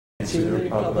To the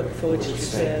republic for which it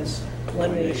stands,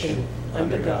 one nation,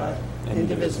 under God,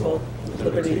 indivisible, with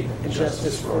liberty and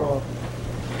justice for all.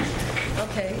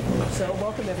 Okay, so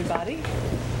welcome everybody.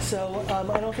 So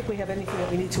I don't think we have anything that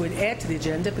we need to add to the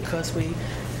agenda because we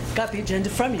got the agenda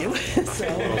from you. So,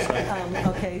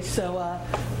 okay, so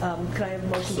can I have a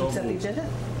motion to accept the agenda?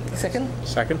 Second?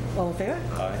 Second. All in favor?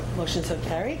 Aye. Motion so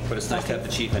carried. But it's nice to have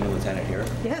the chief and the lieutenant here.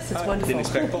 Yes, it's Hi. wonderful. Didn't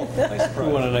expect both. Nice surprise.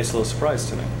 We want a nice little surprise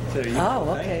tonight. There you Oh,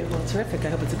 go. okay. Well, terrific. I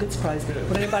hope it's a good surprise.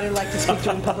 Would anybody like to speak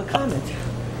during public comment?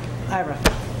 Ira.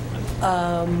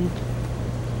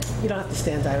 You don't have to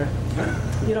stand, Ira.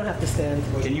 You don't have to stand.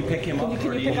 Can you pick him up?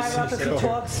 Can you pick Ira up if he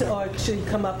talks, or should he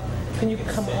come up? Can you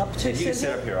come up to You can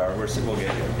sit up here, Ira. We'll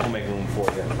get you. We'll make room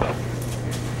for you.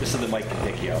 Just so the mic can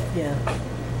pick you up. Yeah.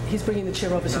 He's bringing the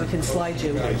chair over so we can slide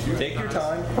you. Take your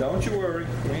time. Don't you worry.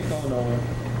 We ain't going nowhere.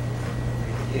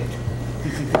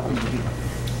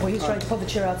 Well, he's trying to pull the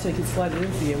chair out so he can slide it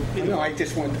in for you. No, I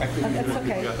just want. I think That's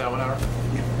okay. You got that one, Ira?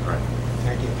 Yeah. All right.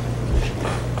 Thank you.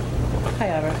 Hi,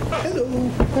 Ira. Hello.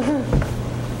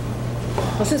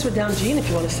 Well, since we're down Gene, if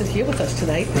you want to sit here with us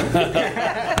tonight.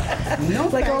 No,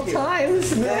 Like thank old you.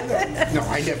 times. No,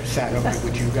 I never sat up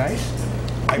with you guys.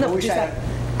 I've No, always you sat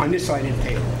on this side of the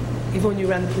table. Even when you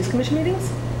ran the police commission meetings?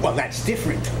 Well, that's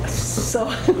different. So.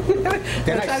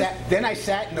 Then I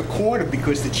sat in the corner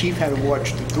because the chief had to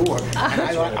watch the door, and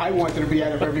I wanted to be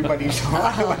out of everybody's.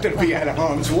 I wanted to be out of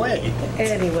harm's way.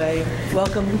 Anyway,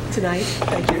 welcome tonight.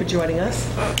 Thank you for joining us.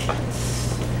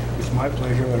 It's my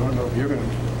pleasure. I don't know if you're going to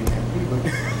be happy,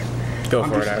 but Go I'm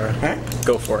for it, just- Ira. Huh?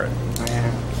 Go for it. I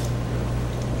am.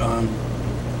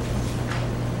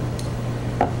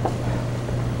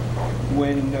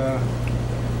 When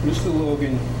Mr.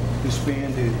 Logan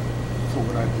disbanded, for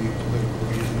what I believe political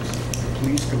reasons, the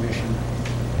police commission,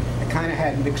 I kind of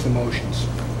had mixed emotions.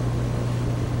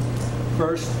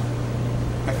 First,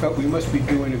 I felt we must be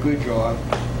doing a good job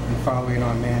in following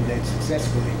our mandate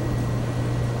successfully.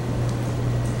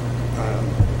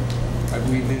 I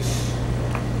believe this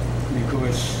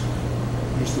because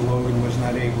Mr. Logan was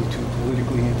not able to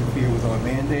politically interfere with our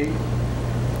mandate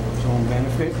for his own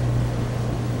benefit.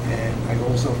 And I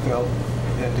also felt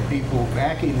that the people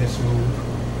backing this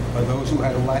move are those who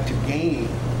had a lot to gain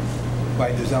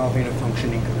by dissolving a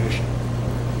functioning commission.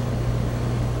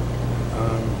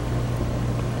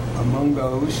 Among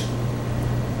those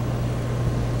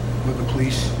were the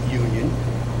police union,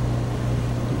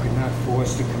 who could not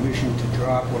force the commission to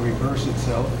drop or reverse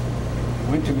itself, and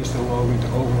went to Mr. Logan to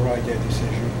override that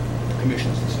decision, the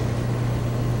commission's decision,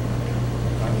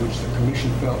 which the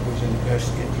commission felt was in the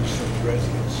best interest of the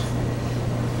residents.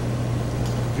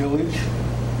 Village,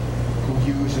 who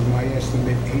use, in my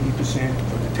estimate, 80%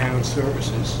 of the town's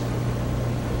services,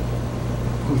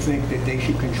 who think that they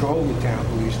should control the town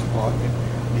police department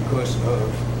because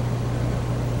of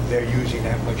their using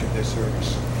that much of their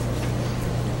service.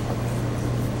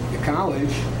 The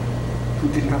college, who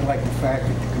did not like the fact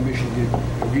that the commission did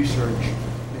research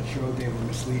that showed they were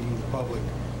misleading the public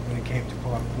when it came to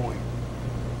Park Point,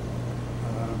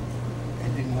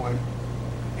 and didn't want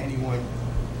anyone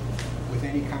with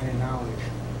any kind of knowledge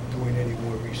doing any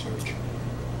more research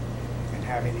and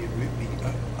having the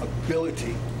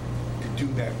ability to do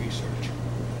that research.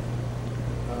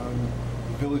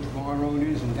 Village bar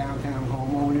owners and downtown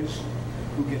homeowners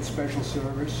who get special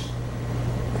service,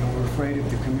 and we're afraid if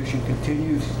the commission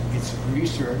continues its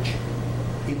research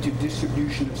into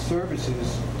distribution of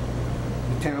services,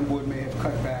 the town board may have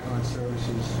cut back on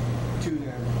services to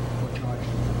them or charged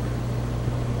them.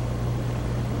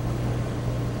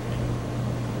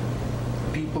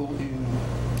 People in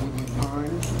Woodland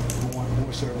Pines who want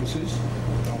more services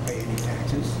don't pay any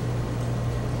taxes,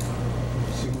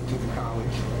 similar to the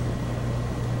college.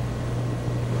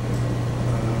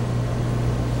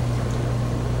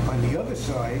 On the other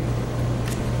side,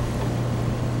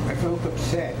 I felt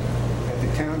upset that the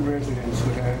town residents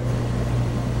would have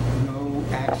no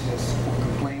access for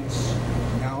complaints,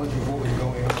 knowledge of what was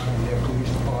going on in their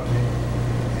police department,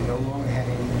 and no longer had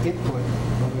any input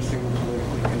unless they were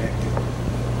politically connected.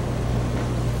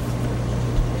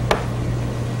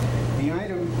 The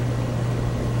item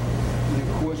that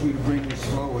caused me to bring this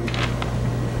forward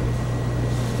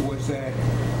was that,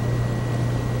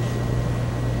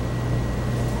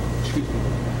 excuse me, I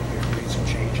made some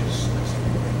changes.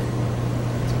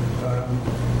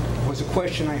 Was a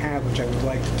question I have which I would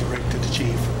like to direct to the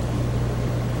chief,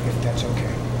 if that's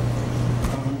okay.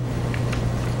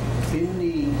 In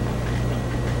the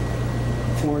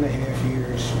 4.5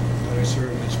 years that I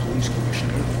served as police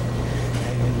commissioner,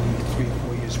 and in the 3 or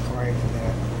 4 years prior to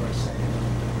that, where I sat in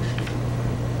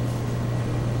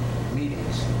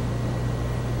meetings,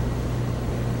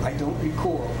 I don't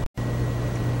recall,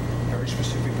 very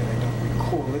specific that I don't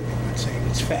recall it, I'm not saying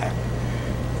it's fact,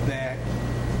 that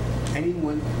any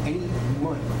month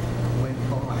went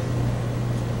by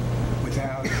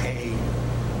without a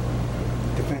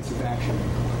defensive action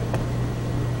report,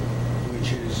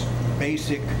 which is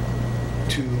basic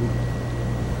to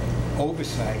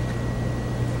oversight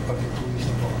of the police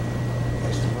department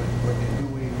as to what they're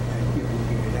doing and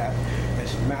looking at that.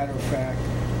 As a matter of fact,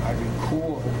 I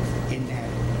recall in that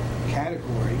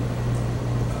category,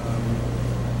 I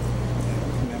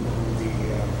don't remember who the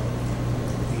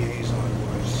liaison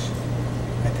was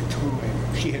at the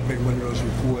time. She had read one of those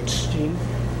reports. Jean?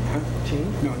 Huh? Jean?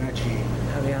 No, not Jean.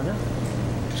 Ariana?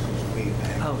 This goes way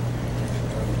back. Oh.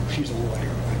 She's a lawyer. I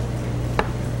don't know who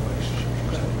it was.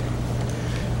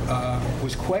 She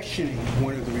was questioning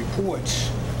one of the reports.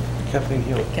 Kathleen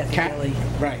Healy. Kathy Kelly.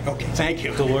 Right, okay, thank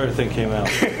you. The lawyer thing came out.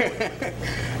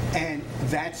 And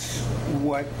that's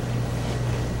what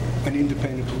an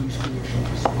independent police commission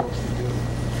is supposed to do.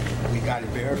 We got it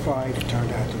verified, it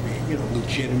turned out to be,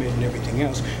 legitimate and everything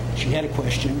else. She had a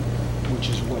question, which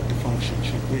is what the function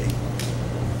should be.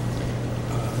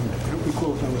 I don't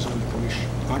recall if I was on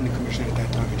the commission at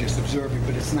that time, I just observed it,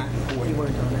 but it's not important. You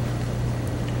weren't on it.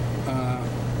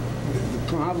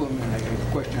 The problem, and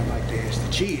the question I'd like to ask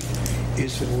the chief,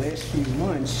 is for the last few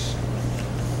months,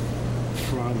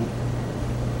 from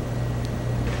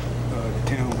the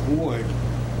town board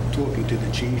talking to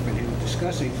the chief and him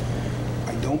discussing,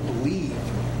 I don't believe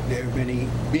there have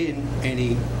been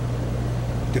any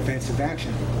defensive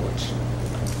action reports.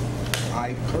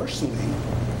 I personally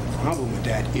have a problem with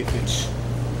that if it's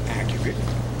accurate,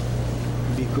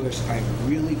 because I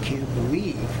really can't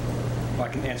believe. Well, I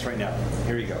can answer right now.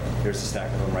 Here you go. Here's the stack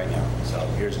of them right now. So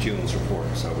here's June's report.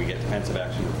 So we get defensive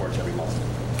action reports every month.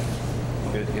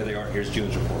 Here they are. Here's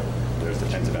June's report. There's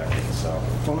defensive action. So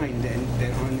Fine, then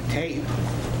on the tape,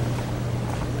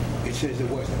 it says there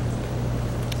wasn't.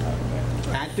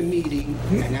 At the meeting,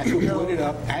 and that's what put it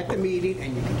up, at the meeting,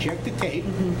 and you can check the tape,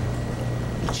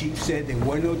 the chief said there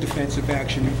were no defensive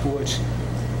action reports,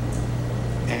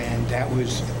 and that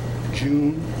was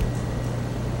June.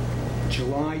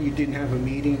 July, you didn't have a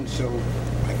meeting, so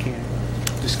I can't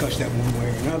discuss that one way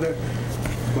or another,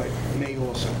 but May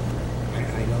also.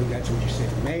 I know that's what you said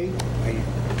in May,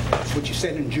 that's what you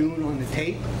said in June on the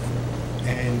tape,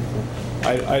 and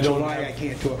I don't. July I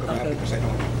can't talk about because I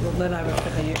don't know. Well, then are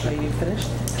you finished?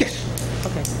 Yes.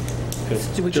 Okay.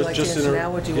 Would you like to answer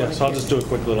now, or do you want to? Yes, I'll just do a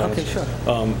quick little answer. Okay, sure.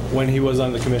 When he was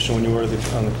on the commission, when you were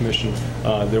on the commission,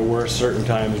 there were certain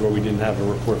times where we didn't have a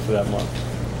report for that month.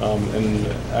 And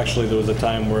actually, there was a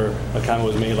time where a comment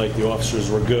was made like the officers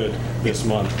were good this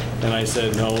month, and I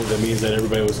said no. That means that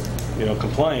everybody was,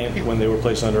 compliant when they were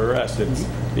placed under arrest. It's,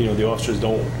 the officers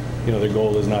don't. Their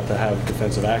goal is not to have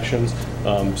defensive actions,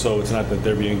 so it's not that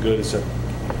they're being good. It's that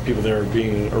people that are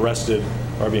being arrested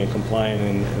are being compliant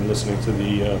and listening to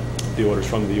the orders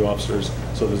from the officers.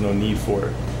 So there's no need for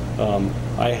it.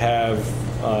 I have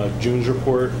June's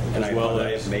report as well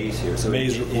as May's here. So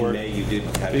May's report. In May, you did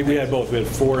have We had both. We had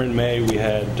 4 in May. We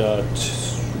had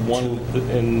one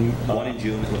in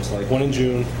June. It looks like 1 in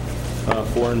June,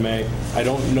 4 in May. I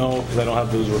don't know because I don't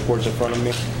have those reports in front of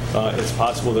me. It's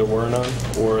possible there were none,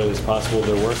 or it's possible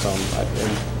there were some.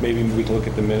 And maybe we can look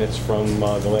at the minutes from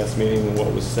the last meeting and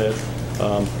what was said.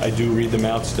 I do read them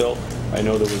out still. I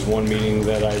know there was one meeting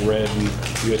that I read, and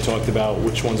you had talked about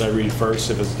which ones I read first,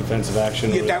 if it's defensive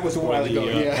action Yeah, that was a while ago,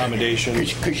 yeah. Accommodation.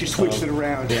 Because you switched it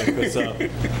around. Yeah, because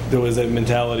there was a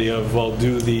mentality of, well,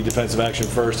 do the defensive action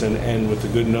first and end with a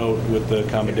good note with the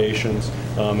accommodations,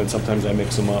 and sometimes I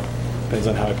mix them up. Depends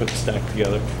on how I put the stack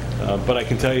together. But I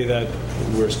can tell you that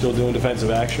we're still doing defensive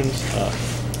actions.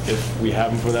 If we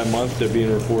have them for that month, they're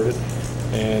being reported.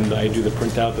 And I do the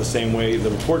printout the same way.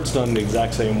 The report's done the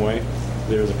exact same way.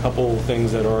 There's a couple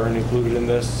things that aren't included in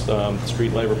this,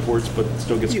 street light reports, but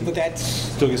still gets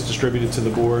distributed to the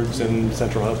boards and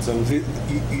Central Hudson.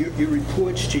 Your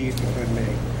reports, Chief, if I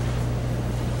may.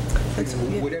 That's-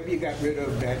 Whatever you got rid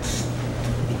of, that's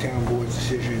the town board's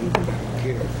decision. I don't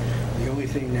care. The only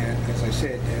thing that, as I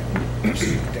said,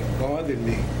 that bothered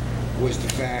me was the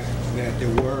fact that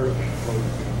there were,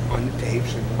 on the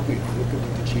tapes, and look at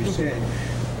what the chief said,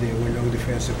 there were no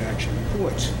defensive action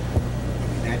reports.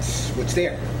 That's what's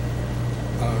there.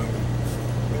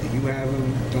 Whether you have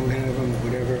them, don't have them,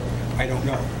 whatever, I don't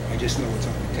know. I just know it's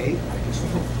on the tape. I just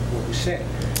know what was said.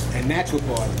 And that's what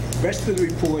bothered me. The rest of the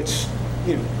reports,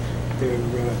 they're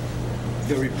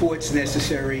the reports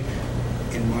necessary,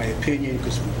 in my opinion,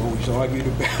 because we've always argued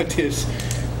about this,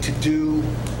 to do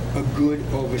a good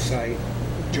oversight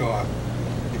job.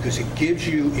 Because it gives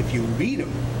you, if you read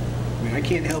them, I mean, I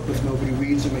can't help if nobody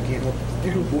reads them. I can't help,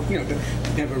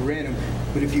 never read them.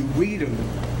 But if you read them,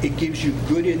 it gives you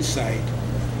good insight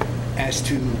as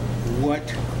to what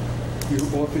your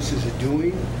officers are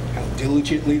doing, how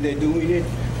diligently they're doing it,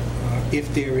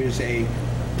 if there is a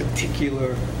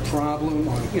particular problem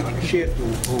on a shift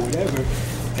or whatever,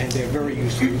 and they're very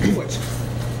useful reports.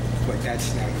 But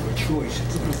that's not your choice.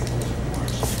 It's not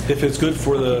yours. If it's good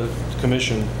for the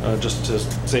commission, just to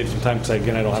save some time, because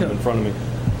again, I don't have it in front of me,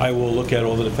 I will look at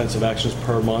all the defensive actions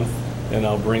per month, and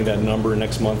I'll bring that number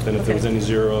next month, and if there's any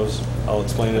zeros, I'll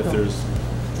explain if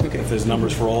there's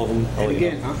numbers for all of them. And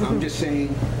again, I'm just saying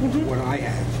what I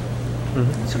have.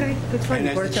 It's okay. That's fine.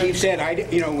 And as the chief said,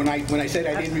 when I said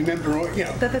I didn't remember,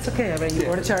 That's okay. I mean, you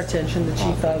brought it to our attention. The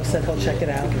chief said he'll check it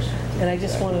out. And I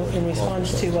just want to, in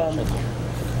response to,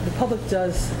 the public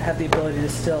does have the ability to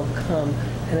still come.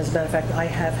 And as a matter of fact, I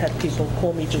have had people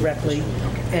call me directly.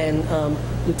 And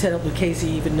Lieutenant Lucchese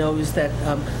even knows that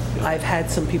I've had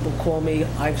some people call me.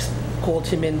 I've called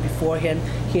him in beforehand.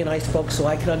 He and I spoke so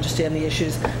I could understand the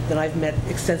issues. Then I've met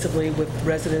extensively with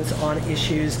residents on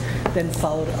issues, then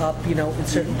followed up, in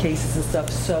certain cases and stuff.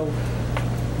 So,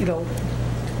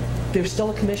 there's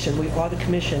still a commission. We are the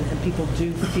commission, and people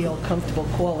do feel comfortable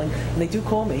calling, and they do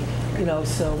call me,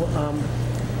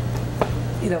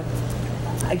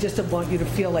 I just don't want you to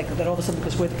feel like that all of a sudden,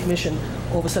 because we're the commission,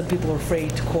 all of a sudden people are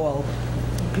afraid to call.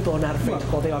 People are not afraid to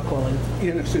call. They are calling.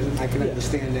 Susan, I can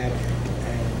understand that.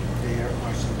 There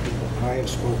are some people I have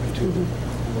spoken to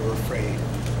who are afraid.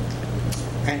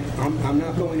 And I'm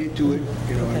not going into it,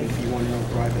 and if you want to know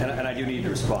privately. And I do need to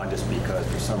respond just because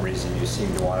for some reason you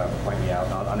seem to want to point me out.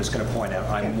 I'm just going to point out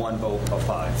I'm one vote of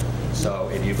 5.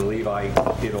 So if you believe I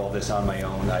did all this on my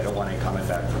own, I don't want any comment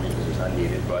back from you because it's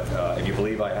unneeded. But if you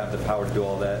believe I have the power to do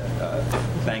all that,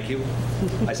 thank you.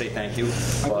 I say thank you.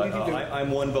 But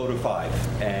I'm one vote of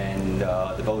 5, and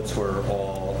the votes were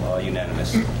all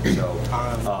unanimous. So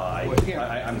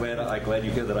I'm glad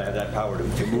you feel that I have that power to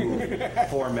move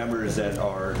 4 members that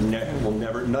are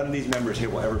none of these members here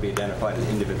will ever be identified as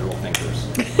individual thinkers.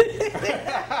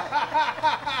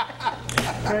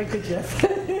 Very good, Jeff.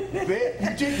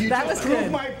 You That was just proved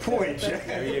good. my point.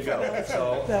 There you go.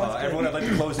 So everyone, I'd like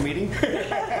to close the meeting.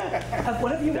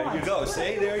 Whatever you There want. you go.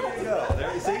 See, there you go.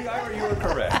 See, Ira, you were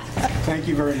correct. Thank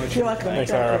you very much. You're welcome.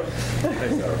 Thanks, Ira.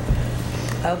 Thanks, Ira.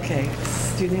 Okay.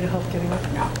 Do you need help getting up?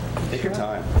 No. Take your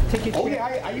time. Take your chair. Oh,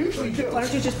 yeah, I usually do. Why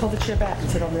don't you just pull the chair back and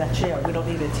sit on that chair? We don't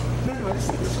need it. No, this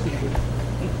is okay.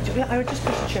 I would just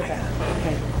push the chair back.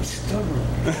 Okay. Stubborn.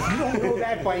 You don't know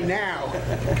that by now.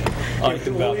 I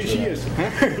can vouch for She that. is.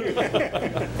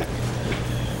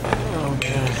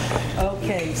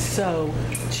 Okay, so,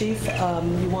 Chief,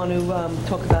 you want to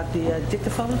talk about the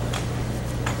dictaphone?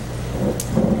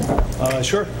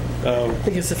 Sure. I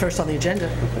think it's the first on the agenda.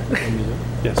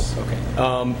 Yes. Okay.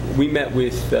 We met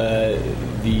with I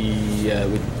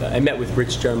met with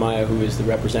Rich Jeremiah, who is the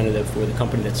representative for the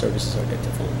company that services our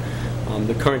dictaphone.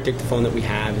 The current dictaphone that we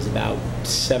have is about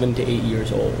 7 to 8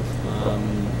 years old.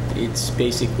 It's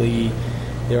basically,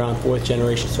 they're on 4th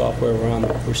generation software.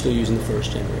 We're still using the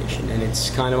 1st generation, and it's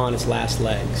kind of on its last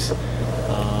legs.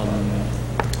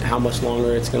 How much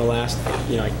longer it's going to last,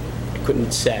 I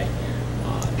couldn't say.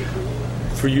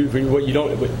 For what you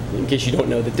don't, in case you don't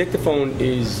know, the dictaphone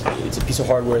it's a piece of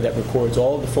hardware that records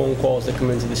all of the phone calls that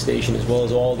come into the station, as well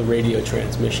as all the radio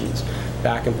transmissions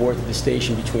back and forth to the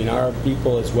station between our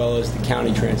people, as well as the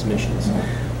county transmissions.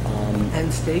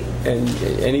 And state? And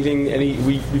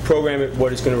we program it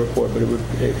what it's going to record. But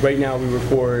right now we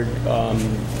record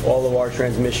all of our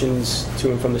transmissions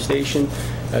to and from the station,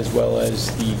 as well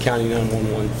as the county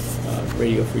 911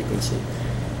 radio frequency.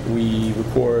 We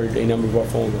record a number of our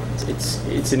phone lines.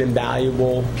 It's an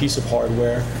invaluable piece of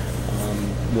hardware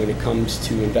when it comes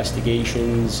to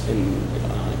investigations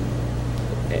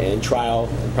and trial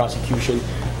and prosecution.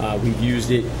 We've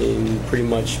used it in pretty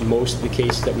much most of the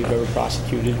cases that we've ever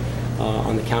prosecuted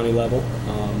on the county level.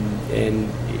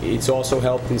 And it's also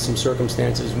helped in some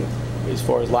circumstances as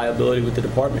far as liability with the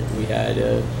department. We had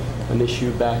an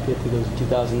issue back in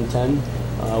 2010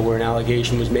 where an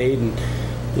allegation was made, and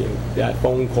that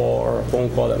phone call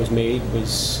that was made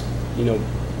was,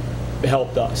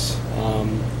 helped us.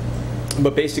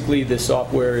 But basically, the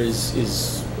software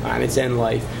is on its end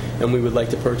life, and we would like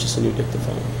to purchase a new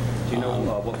dictaphone. Do you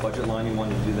know what budget line you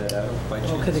wanted to do that out of by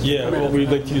chance? Yeah, well, we'd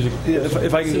like to use it.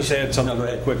 If I can just add something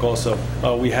real quick also.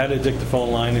 We had a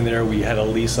dictaphone line in there. We had a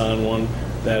lease on one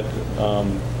that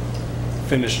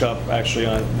finished up actually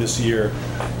on this year.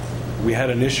 We had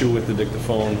an issue with the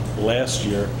dictaphone last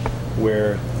year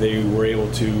where they were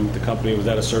able to, the company was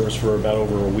out of service for about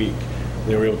over a week.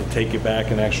 They were able to take it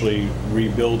back and actually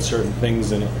rebuild certain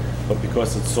things in it. but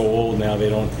because it's so old now, they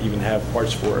don't even have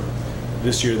parts for it.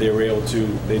 This year, they were able to,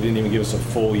 they didn't even give us a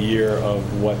full year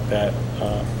of what that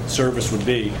service would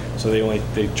be, so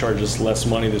they charge us less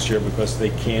money this year because they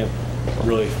can't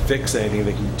really fix anything.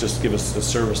 They can just give us the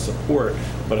service support,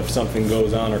 but if something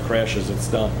goes on or crashes, it's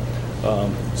done.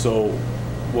 So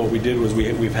what we did was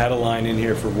we've had a line in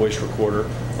here for voice recorder.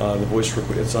 The voice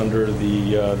recorder, it's under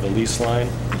the lease line.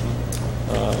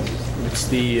 It's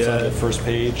It's on the first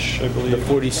page, I believe. the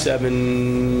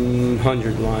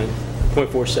 4700 line,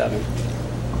 .47.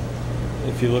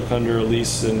 If you look under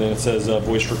lease and then it says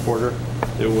voice recorder,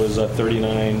 it was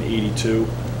 $39.82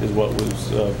 is what was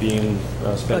being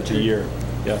spent a Budgeted. year.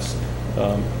 Yes.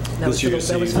 That was This year you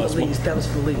see for the less lease. That was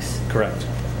for the lease. Correct.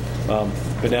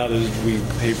 But now we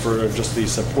pay for just the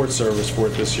support service for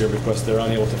it this year because they're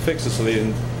unable to fix it, so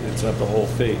it's not the whole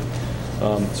fee.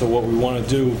 So what we want to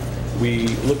do, we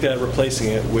looked at replacing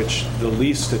it, which the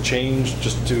lease to change,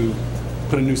 just to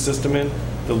put a new system in,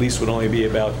 the lease would only be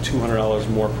about $200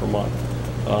 more per month.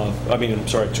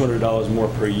 $200 more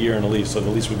per year in a lease. So the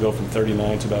lease would go from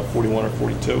 39 to about 41 or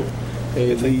 42.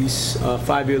 A lease,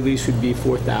 5-year lease would be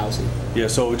 4,000. Yeah,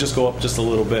 so it would just go up just a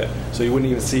little bit. So you wouldn't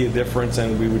even see a difference,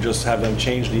 and we would just have them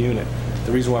change the unit.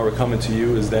 The reason why we're coming to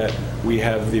you is that we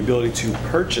have the ability to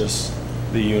purchase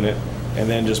the unit and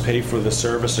then just pay for the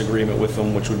service agreement with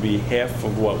them, which would be half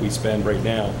of what we spend right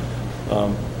now.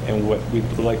 And what we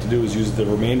would like to do is use the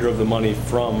remainder of the money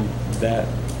from that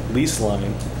lease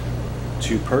line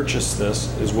to purchase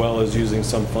this, as well as using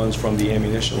some funds from the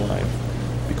ammunition line.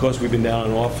 Because we've been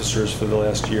down on officers for the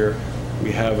last year,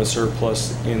 we have a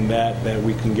surplus in that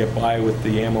we can get by with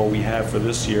the ammo we have for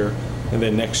this year, and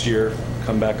then next year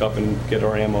come back up and get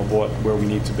our ammo bought where we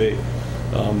need to be.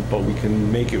 But we can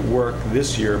make it work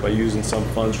this year by using some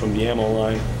funds from the ammo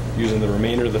line, using the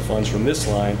remainder of the funds from this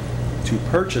line to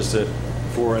purchase it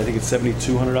for, I think it's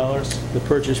 $7,200. The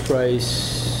purchase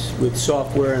price with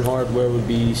software and hardware would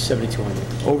be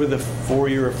 $7,200. Over the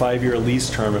 4-year or 5-year lease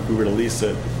term, if we were to lease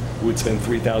it, we'd spend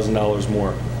 $3,000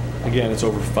 more. Again, it's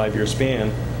over a 5-year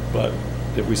span, but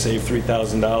if we save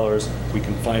 $3,000, we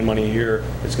can find money here.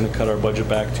 It's going to cut our budget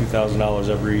back $2,000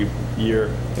 every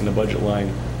year in the budget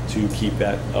line to keep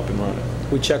that up and running.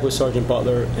 We checked with Sergeant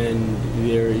Butler, and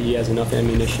he has enough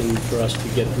ammunition for us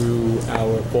to get through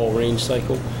our fall range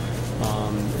cycle,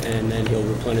 and then he'll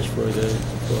replenish for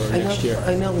next year.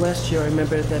 I know last year, I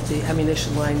remember that the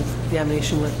ammunition line,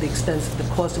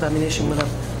 the cost of ammunition went up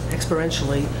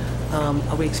exponentially.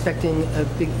 Are we expecting a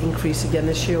big increase again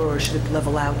this year, or should it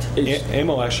level out?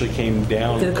 Ammo actually came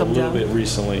down Did it come a little down? bit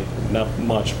recently, not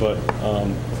much, but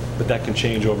that can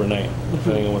change overnight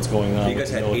depending on what's going on. You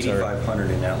guys with the had military.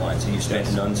 8,500 in that line, so you spent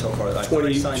Yes. none so far. I thought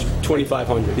I signed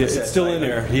 2,500. Yeah, it's still in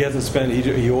there. He hasn't spent.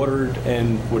 He ordered,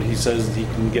 and what he says he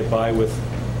can get by with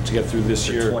to get through this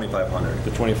year. 2,500.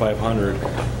 The 2,500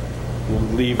 will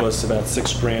leave us about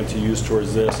 $6,000 to use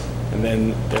towards this, and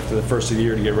then after the first of the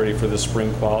year to get ready for the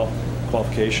spring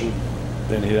qualification,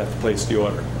 then he'd have to place the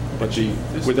order.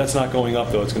 But that's not going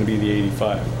up though. It's going to be the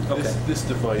 85. Okay. This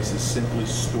device is simply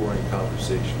storing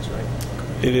conversations, right?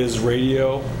 It is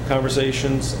radio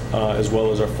conversations as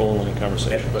well as our phone line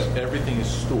conversations. But everything is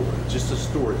stored, just a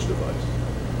storage device.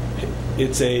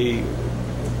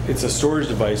 It's a storage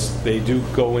device. They do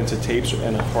go into tapes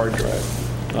and a hard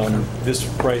drive. This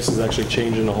price is actually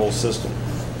changing the whole system.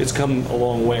 It's come a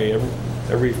long way.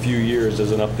 Every few years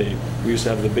there's an update. We used to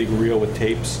have the big reel with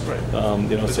tapes, Right. so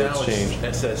But it's now changed.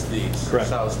 SSDs, Correct.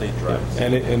 solid state drives.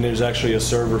 And there's actually a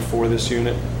server for this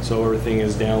unit, so everything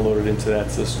is downloaded into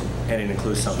that system. And it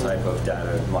includes some type of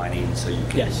data mining, so you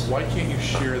can... Yes. Why can't you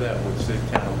share that with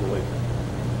the town of Lloyd?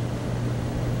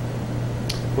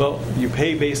 Well, you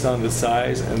pay based on the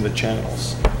size and the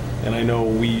channels. And I know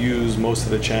we use most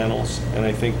of the channels, and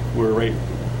I think we're right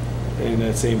in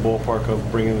that same ballpark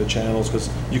of bringing the channels, because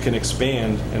you can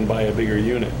expand and buy a bigger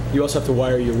unit. You also have to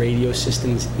wire your radio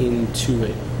systems into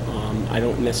it. I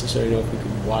don't necessarily know if we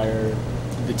could wire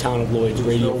the town of Lloyd's There's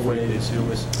radio no way to frequency.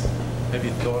 do it. Have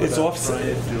you thought It's about offset.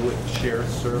 trying to do it, share We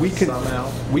service can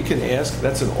somehow? we can ask.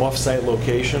 That's an off-site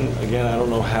location. Again, I don't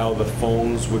know how the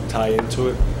phones would tie into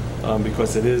it,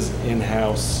 because it is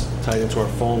in-house, tied into our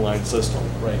phone line system.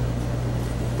 Right.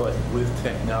 But with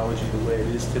technology the way it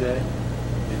is today,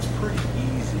 it's pretty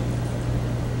easy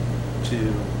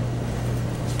to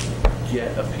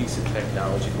get a piece of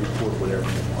technology to record whatever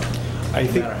you want. I No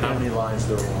think- matter how many lines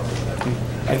there are on it.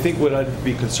 I think what I'd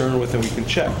be concerned with, and we can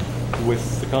check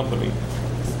with the company,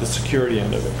 the security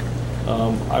end of it.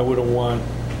 I wouldn't want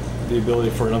the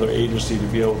ability for another agency to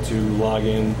be able to log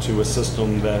into a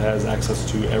system that has access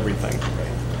to everything.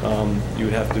 You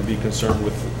would have to be concerned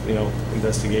with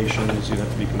investigations. You'd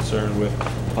have to be concerned with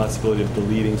the possibility of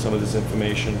deleting some of this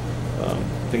information,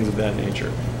 things of that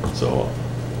nature. So,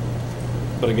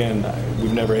 but again,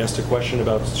 we've never asked a question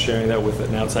about sharing that with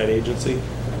an outside agency.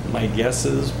 My guess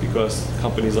is because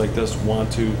companies like this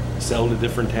want to sell to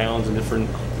different towns and different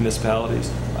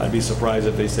municipalities, I'd be surprised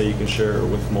if they say you can share it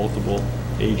with multiple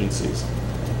agencies.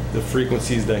 The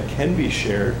frequencies that can be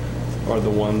shared are the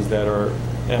ones that are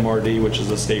MRD, which is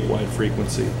a statewide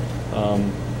frequency,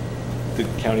 the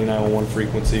County 911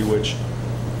 frequency, which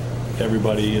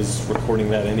everybody is recording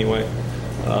that anyway.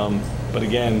 But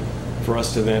again, for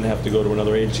us to then have to go to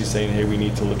another agency saying, hey, we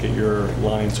need to look at your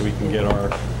line so we can get our,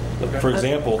 for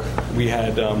example, we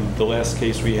had the last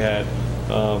case we had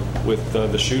with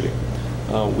the shooting.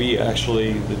 We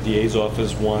actually, the DA's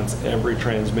office wants every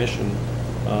transmission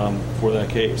for that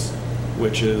case,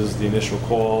 which is the initial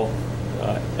call,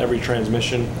 every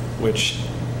transmission, which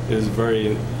is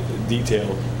very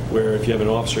detailed, where if you have an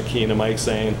officer keying a mic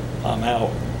saying, I'm out,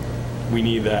 we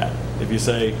need that. If you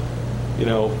say,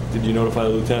 did you notify the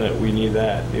lieutenant? We need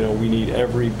that. We need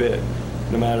every bit,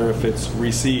 no matter if it's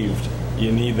received.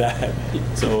 You need that.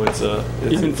 So it's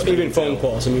even phone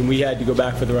calls. I mean, we had to go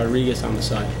back for the Rodriguez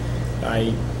homicide.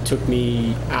 It took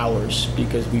me hours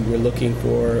because we were looking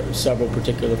for several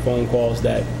particular phone calls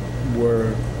that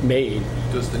were made.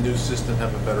 Does the new system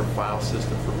have a better file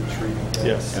system for retrieving data?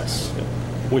 Yes. Yeah.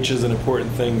 Which is an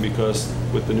important thing because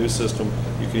with the new system,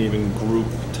 you can even group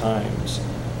times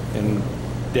and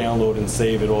download and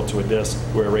save it all to a disk,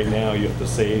 where right now you have to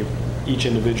save each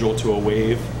individual to a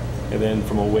wave, and then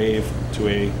from a wave to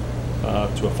a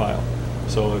file.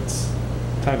 So it's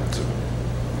time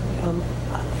consuming.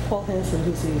 Paul Hansen,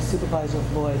 who's the supervisor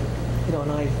of Lloyd,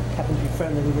 and I happen to be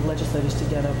friendly. We were legislators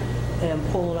together, and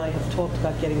Paul and I have talked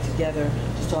about getting together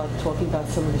to start talking about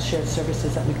some of the shared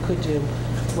services that we could do,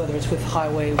 whether it's with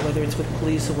highway, whether it's with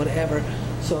police or whatever.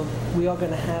 So we are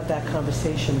going to have that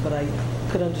conversation, but I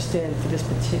could understand for this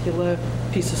particular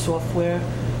piece of software,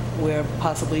 we're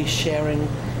possibly sharing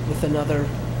with another,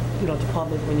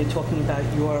 department when you're talking about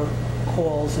your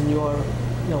calls and your,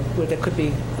 where there could be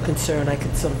a concern. I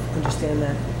could sort of understand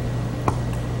that.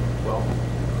 Well,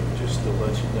 just to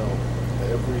let you know,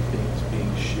 everything's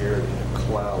being shared in a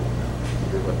cloud now.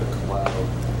 You're like a cloud.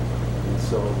 And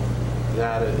so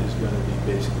data is going to be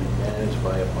basically managed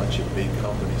by a bunch of big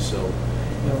companies. So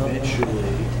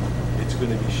eventually it's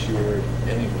going to be shared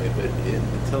anyway, but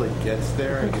until it gets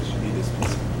there, I guess you need this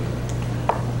piece of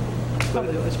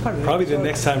Probably the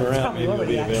next time around, maybe it'll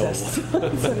be available.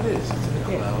 But it is. It's in the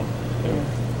cloud.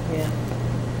 Yeah.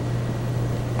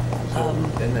 So,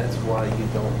 and that's why you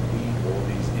don't need all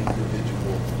these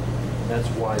individual. That's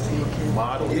why the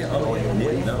model is going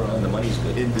away from the money's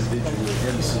good. individual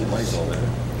pieces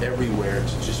everywhere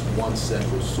to just one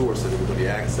central source that everybody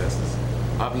accesses.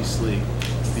 Obviously,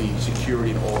 the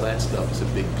security and all that stuff is a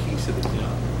big piece of the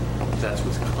deal. That's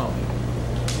what's coming.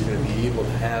 You're going to be able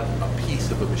to have a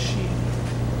piece of a machine,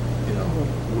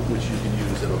 which you can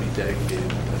use that'll be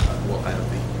dedicated, will have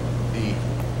the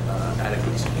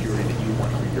adequate security that you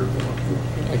want for your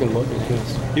going. I can look at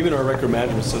this. Even our record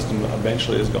management system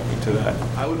eventually is going to that.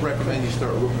 I would recommend you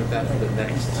start looking at that for the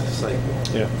next cycle.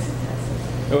 Yeah.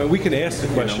 And we can ask the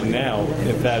question now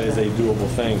if that is a doable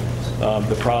thing.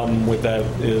 The problem with that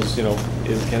is,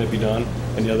 can it be done?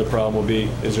 And the other problem will be,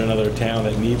 is there another town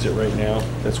that needs it right now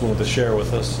that's willing to share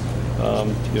with us?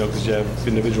 Because you have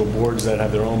individual boards that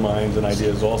have their own minds and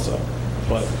ideas also.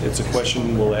 But it's a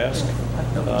question we'll ask.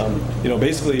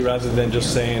 Basically, rather than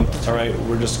just saying, all right,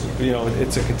 we're just,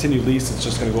 it's a continued lease, it's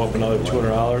just going to go up another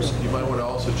 $200. You might want to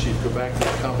also, Chief, go back to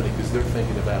the company because they're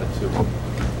thinking about it too.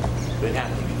 They have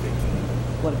to be thinking.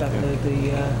 What about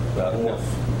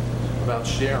about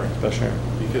sharing? About sharing.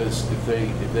 Because if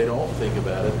they don't think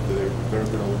about it, they're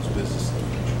going to lose business in the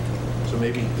future. So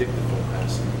maybe Dictaphone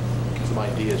has some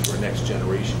ideas for a next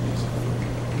generation piece.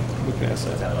 We can ask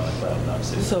that.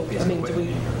 So,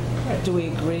 do we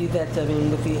agree that,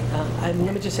 with the,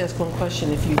 let me just ask one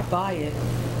question. If you buy it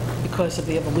because of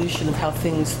the evolution of how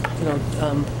things,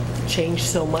 change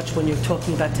so much when you're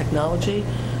talking about technology,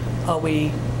 are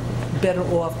we better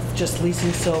off just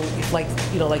leasing? So if like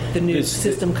the new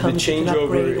system comes, the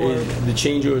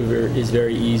changeover is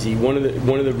very easy. One of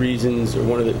the reasons,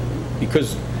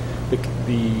 because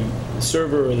the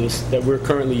server that we're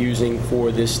currently using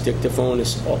for this dictaphone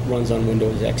runs on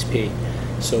Windows XP.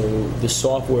 So the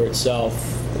software itself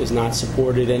is not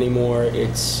supported anymore.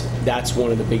 That's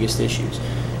one of the biggest issues.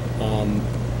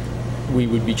 We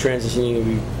would be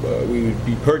transitioning. We would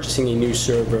be purchasing a new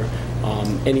server.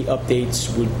 Any updates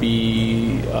would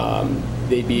be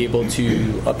they'd be able to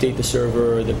update the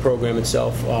server, the program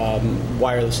itself,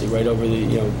 wirelessly, right over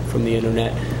from the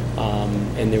internet.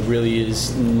 And there really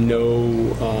is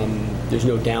there's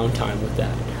no downtime with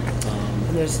that.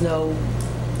 And there's no,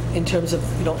 in terms of,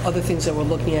 other things that we're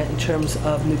looking at in terms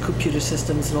of new computer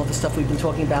systems and all the stuff we've been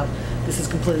talking about, this is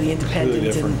completely independent.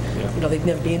 Completely and, different, yeah. They'd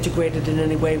never be integrated in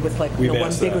any way with like, We've one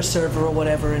asked bigger that. server or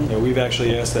whatever. And Yeah, we've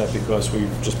actually asked that because we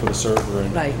just put a server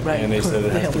in. Right. And they said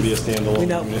it has to be a standalone. We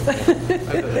know.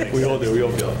 unit. We all do.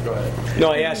 Go ahead.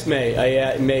 No, I asked May.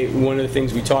 May. One of the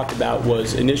things we talked about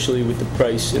was initially with the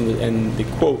price and the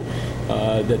quote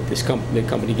that the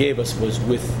company gave us was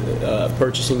with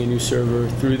purchasing a new server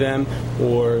through them,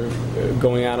 or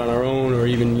going out on our own, or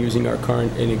even using our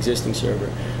current and existing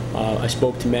server. I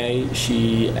spoke to May.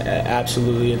 She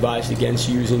absolutely advised against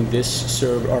using this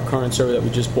server, our current server that we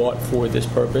just bought, for this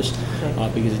purpose,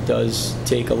 because it does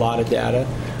take a lot of data.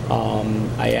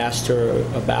 I asked her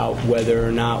about whether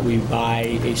or not we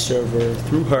buy a server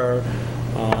through her,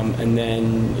 and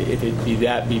then if it'd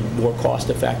be more cost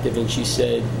effective, and she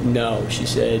said no. She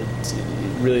said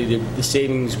really the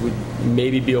savings would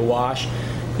maybe be a wash,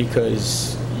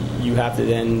 because you have to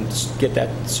then get that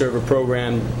server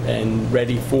programmed and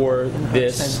ready for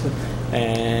this,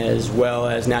 as well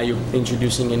as now you're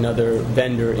introducing another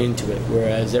vendor into it,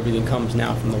 whereas everything comes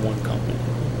now from the one company.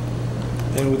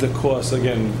 And with the cost,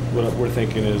 again, what we're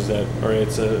thinking is that, all right,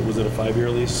 was it a 5-year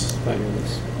lease? 5-year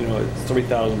lease. It's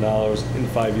 $3,000 in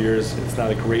 5 years. It's not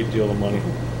a great deal of money,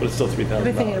 but it's still $3,000.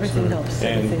 Everything helps.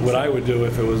 And what I would do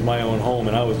if it was my own home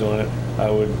and I was doing it,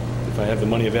 if I have the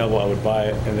money available, I would buy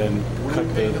it and then cut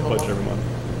the budget every month.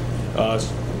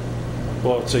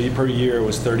 Well, so per year it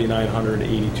was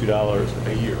 $3,982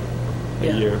 A year.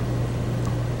 a year.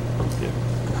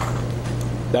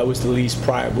 That was the lease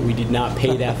prior, but we did not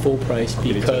pay that full price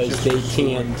because they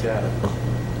can't.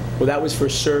 Well, that was for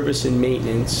service and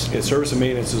maintenance. Yeah, service and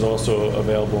maintenance is also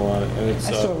available on it, and it's.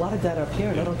 I store a lot of that up here,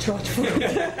 and I don't charge for it.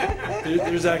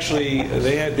 There's actually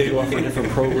they offer different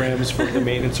programs for the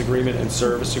maintenance agreement and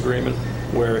service agreement,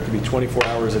 where it could be 24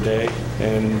 hours a day,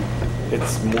 and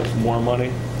it's more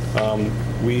money.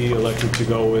 We elected to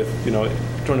go with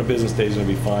during the business days, going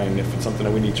to be fine. If it's something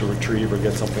that we need to retrieve or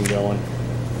get something going,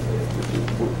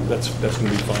 that's going to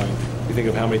be fine. You think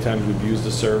of how many times we've used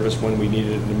the service when we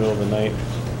needed it in the middle of the night,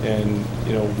 and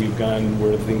we've gone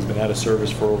where everything's been out of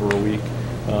service for over a week,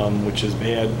 which is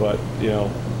bad, but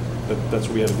that's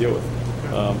what we had to deal with.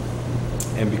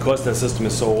 And because that system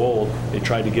is so old, they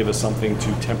tried to give us something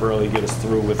to temporarily get us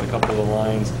through with a couple of the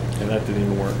lines, and that didn't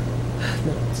even work.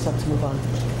 No, it's time to move on.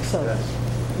 So,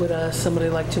 would somebody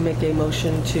like to make a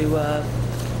motion to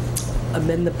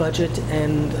amend the budget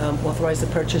and authorize the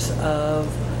purchase of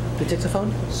the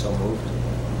dictaphone? So moved.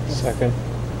 Second.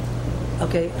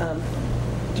 Okay.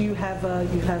 Do you have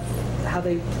how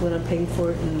they plan on paying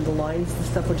for it and the lines and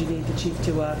stuff? Or do you need the chief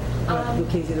to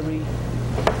Lucchese to read?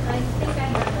 I think I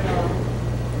have it all.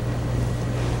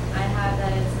 I have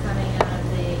that it's coming out of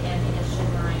the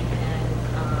ammunition line and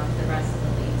the rest of the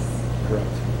lease.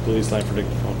 Correct. The lease line for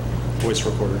dictaphone, voice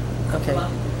recorder, Okay.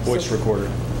 voice recorder.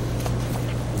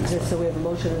 Okay, so we have a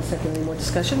motion and a second. Any more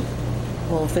discussion?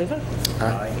 All in favor?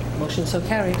 Aye. Motion so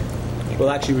carried. We'll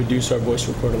actually reduce our voice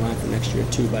recorder line for next year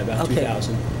too by about Okay.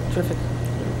 2,000. Terrific.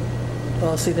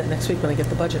 Well, I'll see that next week when I get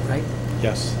the budget, right?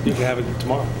 Yes, you can have it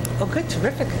tomorrow, Oh, good.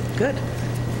 Terrific. Good. a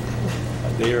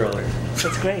day early.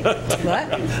 That's great.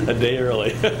 What? A day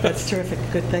early. That's terrific.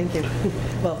 Good. Thank you.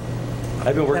 Well,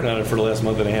 I've been working on it for the last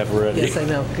month and a half already. yes, I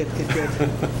know. Good.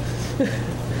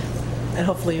 And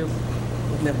hopefully you...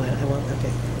 Never mind. I won't.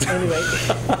 Okay. Anyway.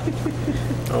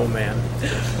 Oh man.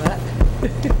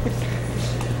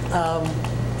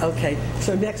 Okay.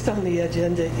 So next on the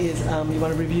agenda is you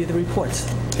want to review the reports.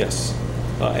 Yes.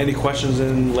 Any questions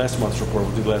in last month's report?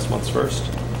 We'll do last month's first.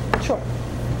 Sure.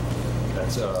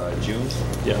 That's June?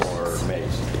 Yes. Or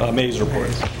May's? May's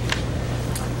report.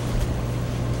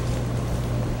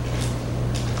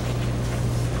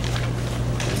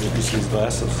 Use these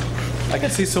glasses. I can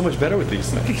see so much better with these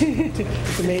things.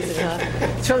 It's amazing, huh?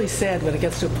 It's really sad when it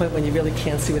gets to a point when you really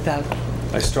can't see without...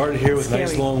 I started here with nice,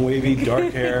 Scary. long, wavy,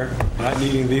 dark hair, not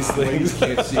needing these You things.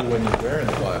 can't see when you're wearing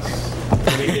the glasses. I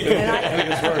think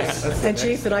it's worse. And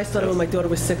Chief and I started when my daughter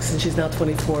was 6 and she's now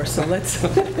 24, so let's...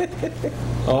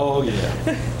 Oh,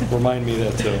 yeah. Remind me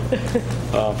of that, too.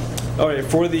 All right,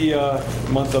 for the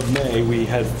month of May, we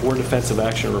had 4 defensive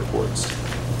action reports.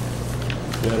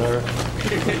 I'm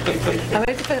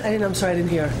sorry, I didn't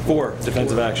hear. 4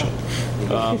 defensive action.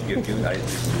 We're doing that.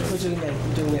 We're doing that.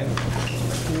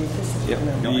 You need this? Yep.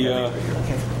 No.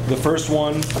 Okay. The first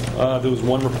one, there was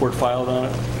 1 report filed on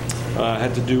it.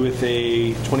 Had to do with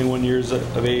a 21 years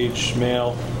of age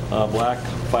male, black,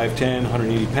 5'10",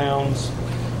 180 pounds.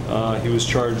 He was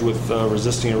charged with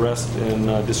resisting arrest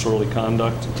and disorderly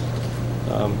conduct.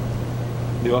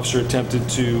 The officer attempted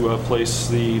to place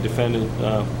the defendant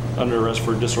under arrest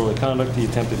for disorderly conduct. He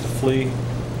attempted to flee,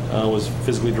 was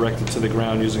physically directed to the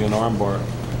ground using an arm bar.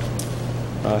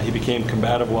 He became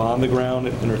combative while on the ground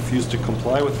and refused to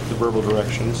comply with the verbal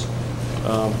directions.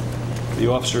 The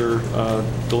officer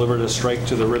delivered a strike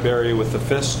to the rib area with the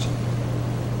fist,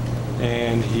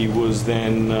 and he was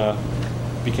then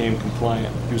became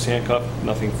compliant. He was handcuffed,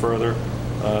 nothing further,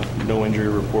 no injury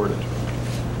reported.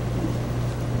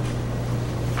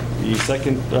 The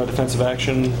second defensive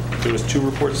action, there was 2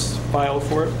 reports filed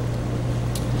for it.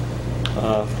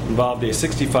 Involved a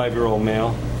 65-year-old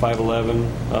male,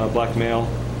 5'11", black male,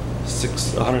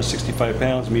 165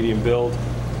 pounds, medium build.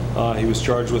 He was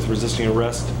charged with resisting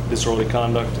arrest, disorderly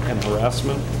conduct, and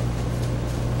harassment.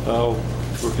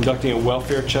 We're conducting a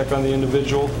welfare check on the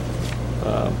individual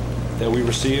that we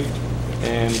received,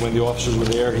 and when the officers were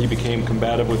there, he became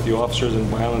combative with the officers and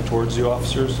violent towards the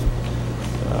officers.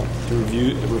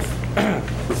 He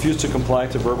refused to comply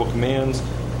to verbal commands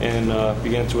and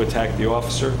began to attack the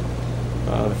officer.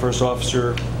 The first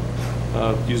officer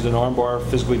used an arm bar,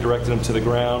 physically directed him to the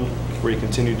ground, where he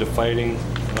continued to fighting.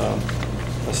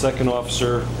 A second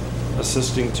officer,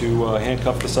 assisting to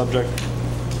handcuff the subject,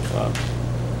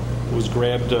 was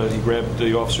grabbed. He grabbed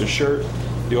the officer's shirt.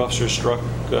 The officer struck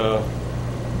the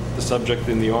subject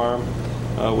in the arm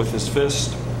with his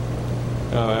fist,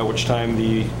 at which time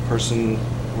the person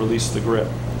released the grip.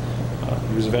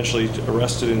 He was eventually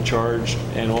arrested and charged,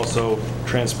 and also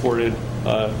transported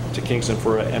to Kingston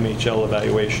for a MHL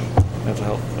evaluation, mental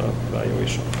health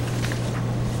evaluation.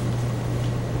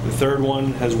 The third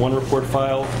one has 1 report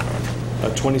filed.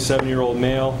 A 27-year-old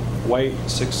male, white,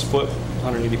 6 foot,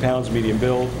 180 pounds, medium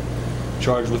build,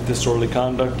 charged with disorderly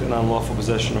conduct and unlawful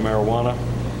possession of marijuana.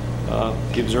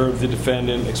 He observed the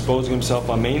defendant exposing himself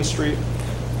on Main Street.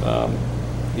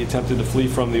 He attempted to flee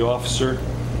from the officer.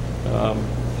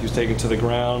 He was taken to the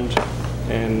ground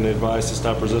and advised to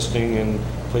stop resisting and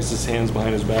placed his hands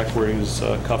behind his back, where he was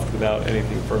cuffed without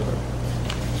anything further.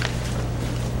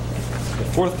 The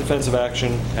fourth defensive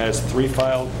action has 3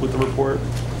 filed with the report.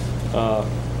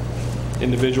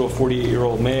 Individual,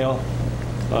 48-year-old male,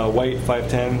 white,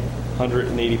 5'10",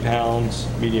 180 pounds,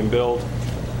 medium build.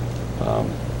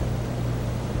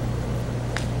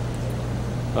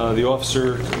 The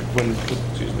officer,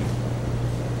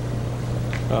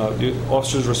 the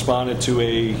officers responded to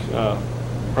a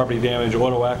property damage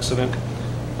auto accident.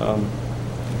 The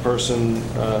person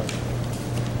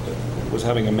was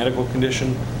having a medical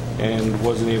condition and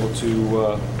wasn't able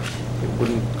to,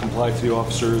 wouldn't comply to the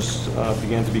officers,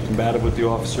 began to be combative with the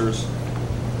officers.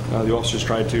 The officers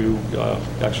tried to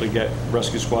actually get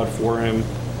rescue squad for him.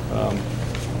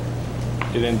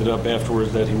 It ended up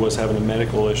afterwards that he was having a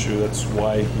medical issue. That's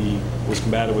why he was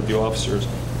combative with the officers.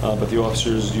 But the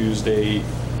officers used a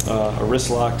wrist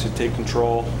lock to take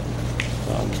control.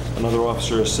 Another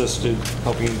officer assisted,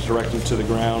 helping direct him to the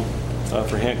ground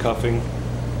for handcuffing.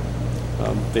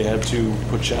 They had to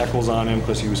put shackles on him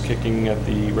because he was kicking at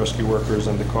the rescue workers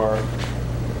and the car.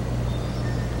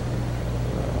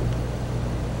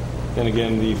 And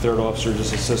again, the third officer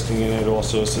just assisting in it,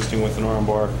 also assisting with an arm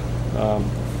bar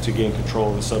to gain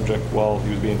control of the subject while he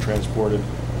was being transported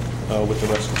with the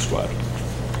rescue squad.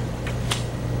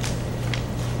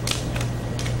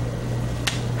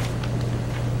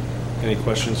 Any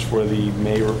questions for the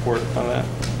May report on that?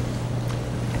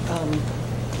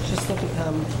 Just looking,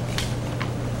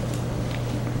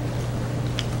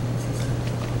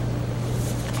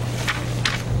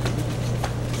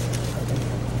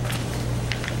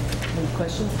 any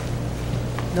questions?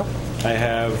 Nope. I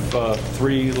have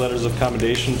 3 letters of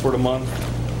commendation for the month,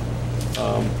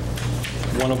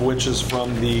 one of which is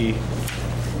from the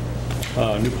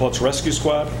New Paltz Rescue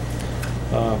Squad,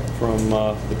 from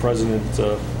the president,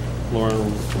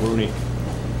 Lauren Rooney.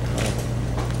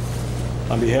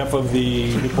 On behalf of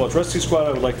the New Paltz Rescue Squad,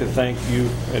 I would like to thank you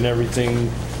and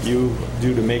everything you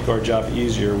do to make our job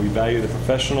easier. We value the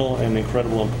professional and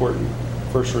incredible important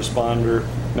first responder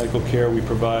medical care you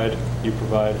provide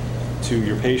to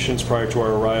your patients prior to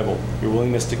our arrival. Your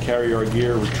willingness to carry our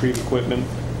gear, retrieve equipment,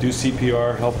 do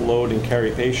CPR, help load and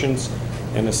carry patients,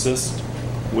 and assist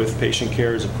with patient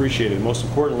care is appreciated. Most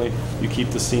importantly, you keep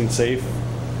the scene safe.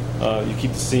 You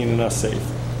keep the scene and us safe.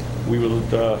 We will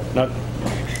not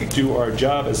do our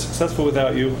job as successful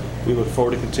without you. We look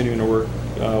forward to continuing to work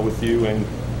with you and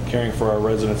caring for our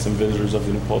residents and visitors of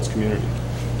the New Paltz community.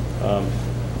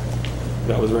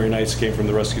 that was very nice. Came from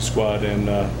the rescue squad, and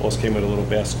also came with a little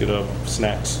basket of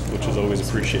snacks, which was always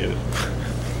appreciated.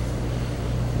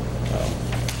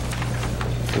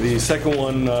 The second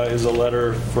one is a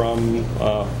letter from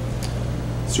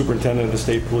Superintendent of the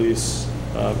State Police.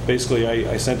 Basically,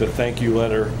 I sent a thank you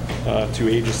letter to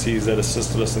agencies that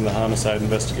assisted us in the homicide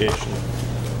investigation.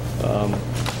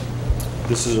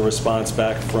 This is a response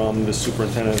back from the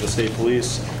Superintendent of the State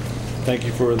Police. Thank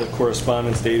you for the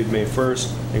correspondence dated May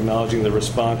 1st, acknowledging the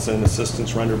response and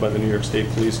assistance rendered by the New York State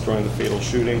Police during the fatal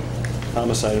shooting,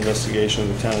 homicide investigation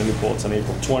of the town of New Paltz on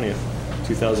April 20th,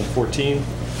 2014.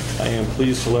 I am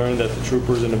pleased to learn that the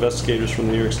troopers and investigators from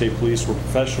the New York State Police were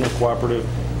professional, cooperative,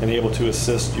 and able to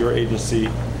assist your agency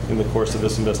in the course of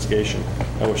this investigation.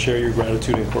 I will share your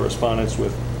gratitude and correspondence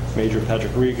with Major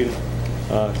Patrick Regan,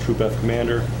 Troop F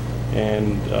Commander,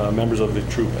 and members of the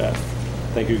Troop F.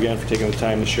 Thank you again for taking the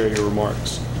time to share your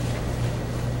remarks.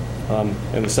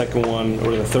 And the second one,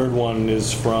 or the third one,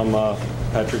 is from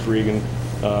Patrick Regan,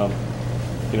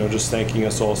 just thanking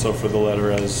us also for the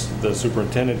letter as the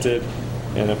superintendent did,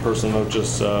 and a personal note,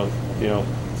 just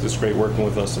great working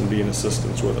with us and being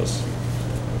assistants with us.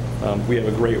 We have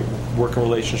a great working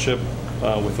relationship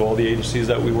with all the agencies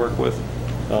that we work with.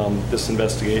 This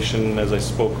investigation, as I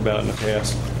spoke about in the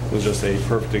past, was just a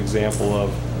perfect example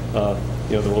of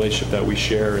the relationship that we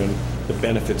share and the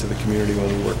benefit to the community when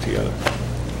we work together.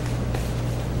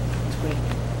 That's great.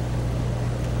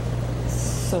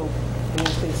 So,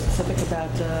 anything specific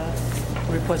about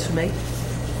reports from May?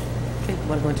 Okay,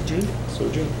 want to go into June?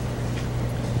 So June.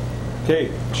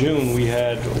 Okay, June, we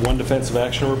had one defensive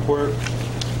action report.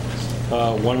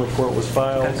 One report was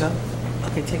filed. Gotta go?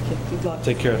 Okay, take care. Good luck.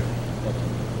 Take care.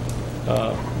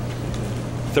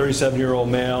 37-year-old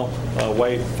male,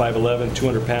 white, 5'11",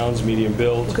 200 pounds, medium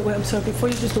build. Okay, wait, I'm sorry. Before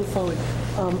you just move forward,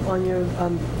 on your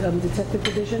detective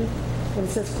division, when it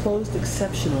says closed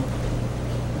exceptional,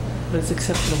 what does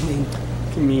exceptional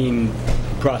mean?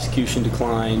 Prosecution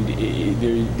declined,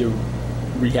 the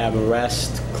rehab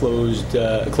arrest,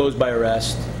 closed by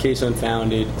arrest, case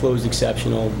unfounded, closed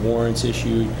exceptional, warrants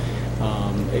issued.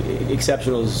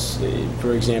 Exceptionals,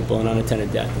 for example, an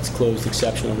unattended death, it's closed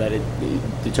exceptional that it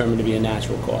determined to be a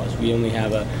natural cause. We only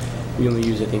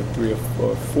use, I think,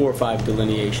 4 or 5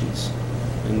 delineations,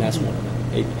 and that's one of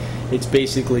them. It's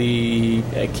basically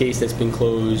a case that's been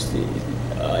closed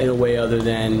in a way other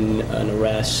than an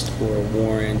arrest or a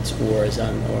warrant or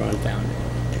unfounded.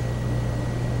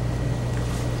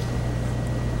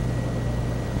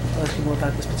 I'll ask you more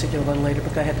about this particular one later,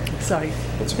 but go ahead. Sorry.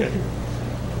 That's okay.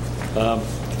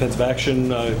 Defensive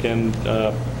action, again,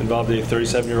 involved a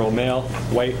 37-year-old male,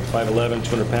 white, 5'11",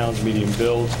 200 pounds, medium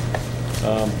build.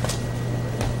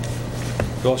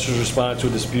 The officers responded to a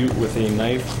dispute with a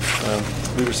knife.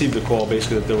 We received a call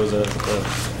basically that there was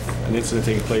an incident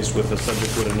taking place with a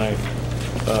subject with a knife.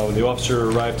 When the officer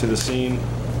arrived to the scene,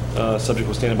 subject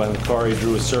was standing by the car. He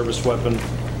drew his service weapon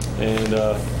and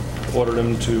ordered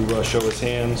him to show his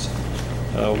hands.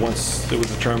 Once it was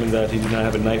determined that he did not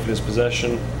have a knife in his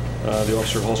possession, the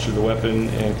officer holstered the weapon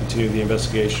and continued the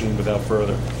investigation without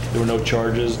further. There were no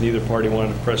charges. Neither party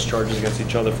wanted to press charges against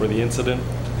each other for the incident,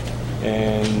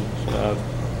 and the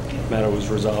matter was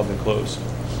resolved and closed.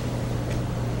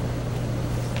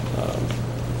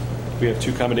 We have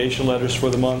 2 commendation letters for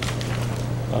the month.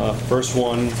 First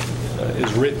one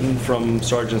is written from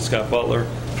Sergeant Scott Butler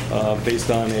based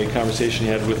on a conversation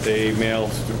he had with a male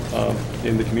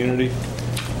in the community.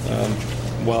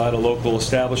 While at a local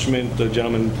establishment, the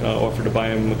gentleman offered to buy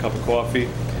him a cup of coffee,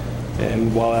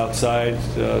 and while outside,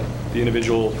 the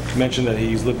individual mentioned that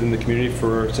he's lived in the community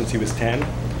since he was 10.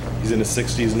 He's in his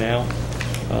 60s now.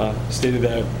 Stated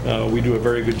that we do a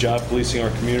very good job policing our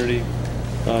community.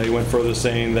 He went further,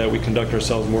 saying that we conduct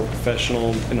ourselves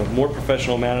in a more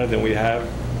professional manner than we have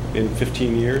in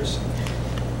 15 years,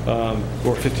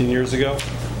 or 15 years ago.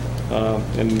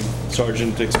 And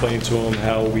Sergeant explained to him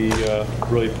how we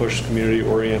really push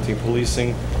community-orienting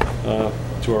policing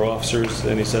to our officers,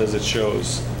 and he says it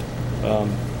shows.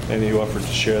 And he offered to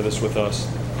share this with us.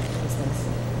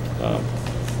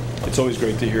 It's always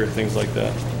great to hear things like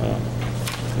that.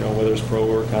 Whether it's pro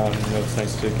or con, it's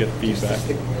nice to get feedback. I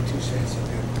think my 2 cents of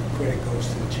the credit goes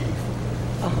to the chief.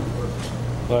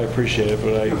 Well, I appreciate it,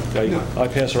 but I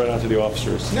pass it right on to the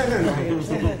officers. No, I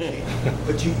understand that, Chief.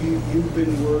 But you've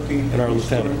been working... And our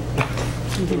lieutenant.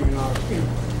 During our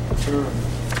term,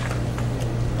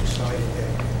 decided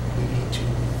that we need to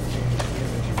change the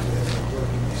image of who has been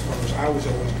working, as far as I was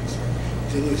always concerned,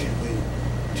 diligently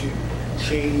to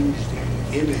change the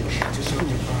image to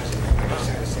something positive. I just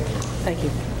had to say that. Thank you.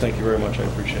 Thank you very much. I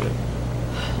appreciate it.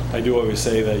 I do always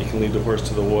say that you can lead the horse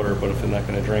to the water, but if they're not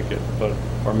going to drink it. But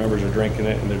our members are drinking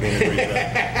it, and they're doing a great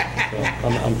job. So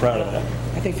I'm proud of that.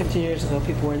 I think 15 years ago,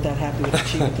 people weren't that happy with the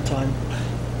chief at the time.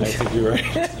 I think you're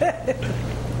right.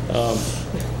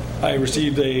 I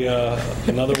received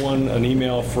another one, an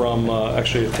email from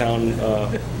actually a town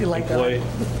You like employee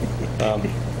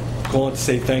calling to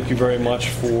say thank you very much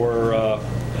for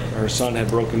her son had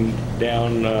broken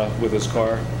down with his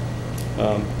car.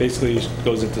 Basically, it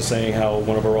goes into saying how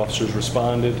one of our officers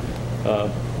responded,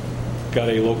 got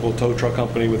a local tow truck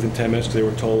company within 10 minutes. They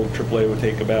were told AAA would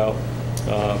take about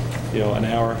an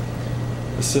hour.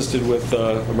 Assisted with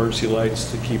emergency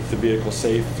lights to keep the vehicle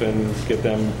safe and get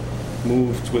them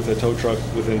moved with a tow truck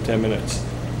within 10 minutes.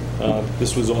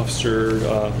 This was Officer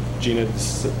Gina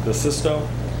DeSisto.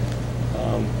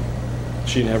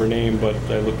 She didn't have her name, but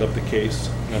I looked up the case,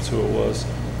 and that's who it was.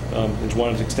 And just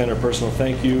wanted to extend her personal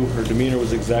thank you. Her demeanor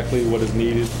was exactly what is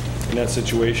needed in that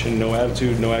situation. No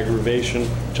attitude, no aggravation,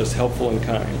 just helpful and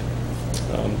kind.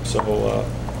 So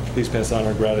please pass on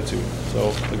our gratitude.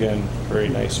 So again, very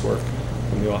nice work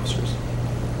from the officers.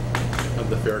 How'd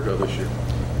the fair go this year?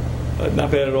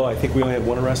 Not bad at all. I think we only had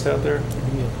one arrest out there.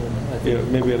 Yeah,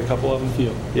 maybe we had a couple of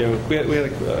them. Yeah, we had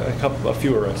a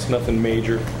few arrests, nothing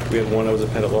major. We had one that was a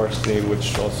petty larceny,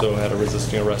 which also had a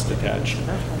resisting arrest attached.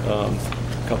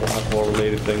 A couple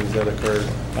alcohol-related things that occurred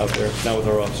out there, not with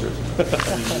our officers.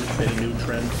 Any new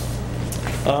trends?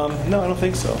 No, I don't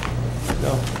think so.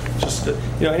 No, just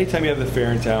anytime you have the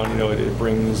fair in town, it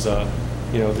brings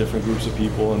different groups of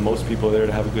people, and most people are there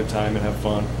to have a good time and have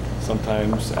fun.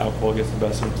 Sometimes alcohol gets the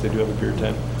best of them because they do have a beer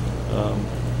tent.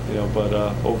 But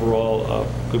overall,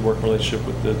 good working relationship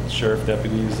with the sheriff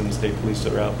deputies and the state police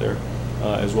that are out there,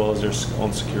 as well as their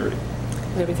own security.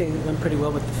 And everything went pretty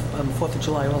well with the 4th of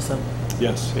July also.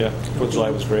 Yes, yeah. 4th of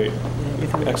July was great.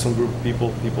 Yeah, excellent group of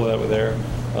people that were there.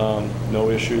 No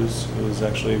issues. It was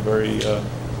actually very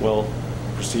well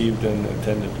perceived and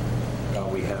attended.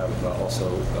 We have also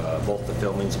both the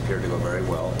filmings appear to go very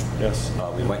well. Yes.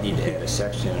 We might need to add a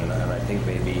section, and I think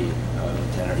maybe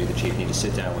Lieutenant or the Chief need to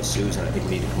sit down with Susan. I think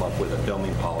we need to come up with a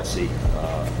filming policy.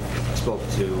 I spoke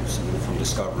to someone from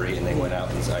Discovery, and they went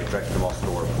out and I directed them also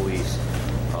to our police.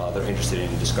 They're interested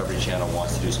in Discovery Channel,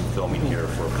 wants to do some filming here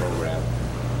for a program,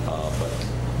 but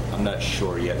I'm not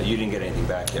sure yet. You didn't get anything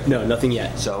back yet? No, nothing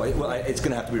yet. So it's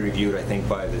going to have to be reviewed, I think,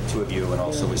 by the two of you and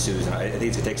also with Susan. I think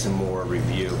it's going to take some more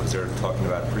review because they're talking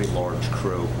about a pretty large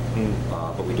crew.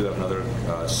 But we do have another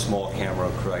small camera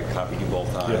crew. I copied you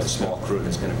both on. Yes. It's a small crew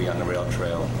that's going to be on the rail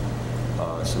trail.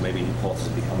 So maybe New Paltz is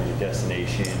becoming a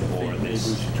destination, or Maybe we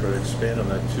this. should try to expand on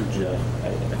that too, Jim.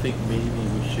 I think maybe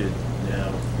we should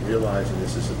now, realizing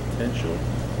this is a potential,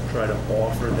 try to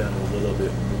offer them a little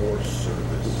bit more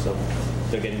service. So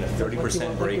they're getting a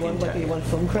 30% break in What, you time. want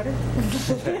film credit? Just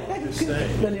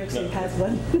saying. New York State has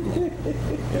one.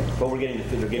 But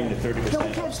they're getting the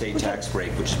 30% upstate tax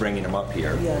break, which is bringing them up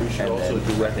here. Yeah. We should And also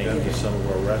then direct I them think- to some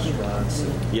of our restaurants.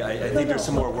 And Yeah, I think there's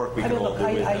some more work we can all look, do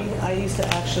with them. I used to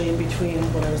actually, in between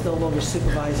when I was no longer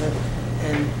supervisor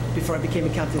and before I became a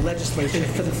county legislator,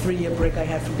 for the 3-year break I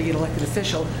had from being an elected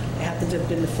official, I happened to have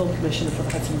been the film commissioner for the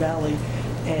Hudson Valley.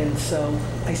 And so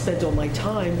I spent all my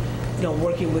time,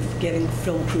 working with getting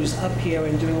film crews up here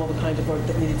and doing all the kind of work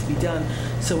that needed to be done.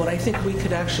 So what I think we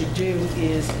could actually do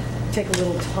is take a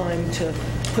little time to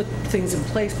put things in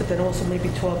place, but then also maybe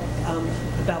talk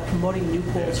about promoting New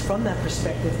Paltz from that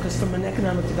perspective, because from an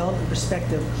economic development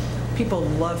perspective, people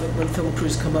love it when film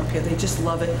crews come up here. They just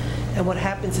love it. And what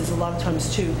happens is a lot of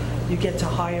times, too, you get to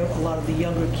hire a lot of the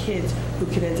younger kids who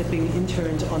can end up being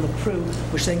interns on the crew,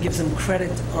 which then gives them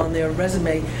credit on their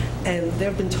resume. And there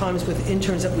have been times with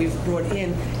interns that we've brought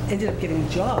in, ended up getting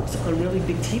jobs on really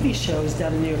big TV shows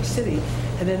down in New York City.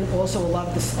 And then also a lot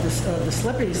of the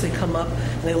celebrities, they come up,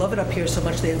 and they love it up here so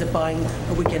much they end up buying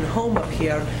a weekend home up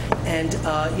here. And,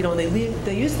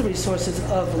 they use the resources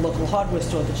of the local hardware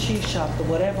store, the cheese shop, the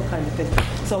whatever kind of thing.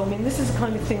 So, I mean, this is the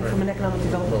kind of thing from an economic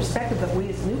development perspective that we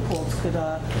as New Paltz could,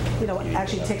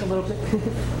 actually take a little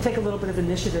bit of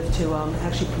initiative to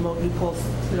actually promote New Paltz,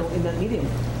 in that medium.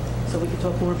 So we could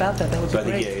talk more about that. That would be So I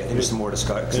think, great. I think there's some more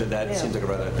discussion, because that Yeah. seems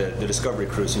like the Discovery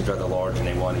crew seems rather large, and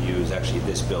they want to use actually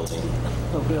this building.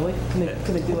 Oh, really? Can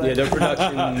they do a... Yeah, their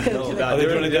production is about... Are they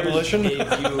doing a demolition? If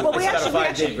you, Well, we It's about a actually-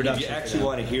 5-day if you production. actually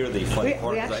want to hear the funny We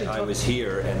part, actually I talked- was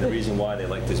here, and the reason why they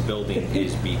like this building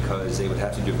is because they would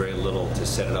have to do very little to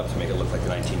set it up to make it look like the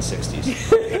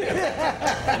 1960s.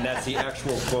 And that's the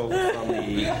actual quote from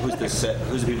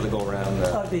who's the people that go around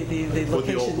Oh, the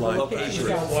location. old line. Location.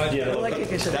 Yeah, The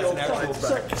location. that's an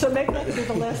So maybe that could be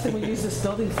the last thing we use this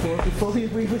building for before we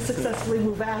successfully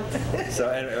move out. So,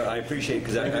 and I appreciate,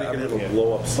 because I'm It'll looking at...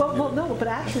 blow up. Well, no, but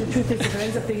actually, the truth is, if it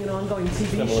ends up being an ongoing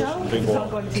TV show, Big it's an ball.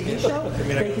 ongoing TV show,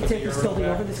 they can take this building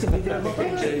over, this could be their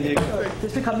location.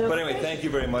 Just become their But anyway, location. thank you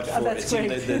very much Oh, for it. that's It seemed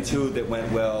great. that the two that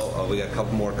went well, we got a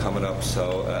couple more coming up,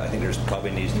 so I think there's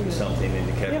probably needs to be something, and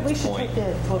to Yeah, we Kevin's should point, take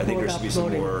that, talk I think more there should be about some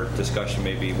voting. more discussion,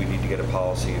 maybe we need to get a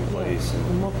policy in place.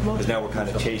 More- Because now we're kind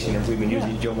of chasing, and we've been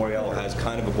using, Yeah. Joe Moriello has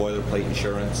kind of a boilerplate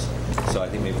insurance, so I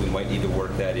think maybe we might need to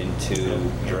work that into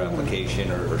your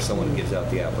application, or someone gives out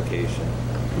the application.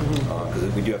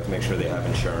 Because we do have to make sure they have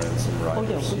insurance and Oh,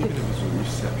 yeah, riders. we could.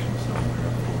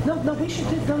 No, we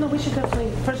should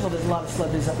definitely, first of all, there's a lot of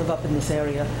celebrities that live up in this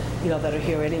area, that are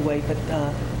here anyway, but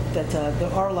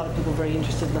there are a lot of people very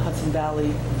interested in the Hudson Valley,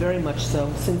 very much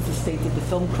so, since the state did the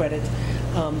film credit.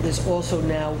 There's also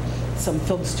now some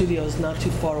film studios not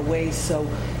too far away, so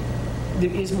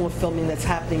there is more filming that's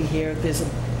happening here. There's a,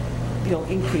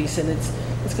 increase, and it's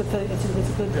good. It's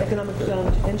a good economic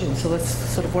engine. So let's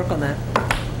sort of work on that.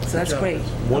 So that's great.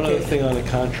 One Okay. other thing on the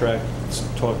contract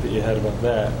talk that you had about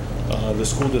that, the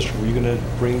school district, were you going to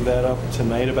bring that up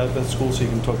tonight about that school so you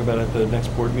can talk about it at the next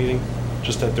board meeting?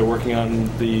 Just that they're working on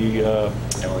the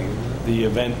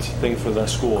event thing for the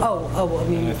school. Oh, I And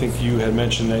mean, I think you had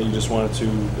mentioned that you just wanted to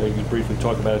briefly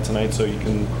talk about it tonight so you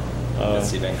can...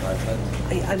 That's the event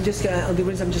contract. I'm just the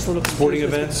reason I'm just a little confused. Sporting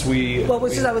is events, the only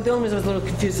reason I was a little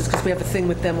confused is because we have a thing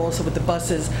with them also with the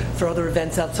buses for other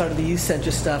events outside of the youth center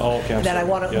stuff. Oh, okay, I'm that I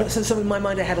sorry. want to. Yeah. So in my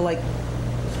mind, I had to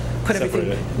put Separate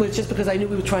everything. it. Well, it's just because I knew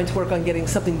we were trying to work on getting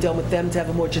something done with them to have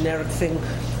a more generic thing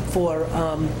for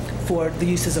the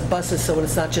uses of buses. So when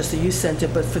it's not just the youth center,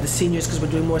 but for the seniors, because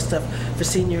we're doing more stuff for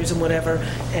seniors and whatever.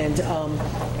 And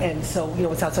so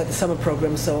it's outside the summer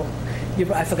program. So.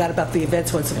 I forgot about the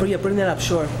events one, so bring that up,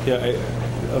 sure. Yeah,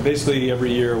 basically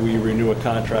every year we renew a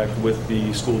contract with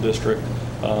the school district.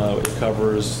 It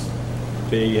covers,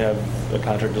 they have a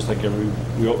contract just like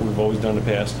we've always done in the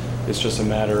past. It's just a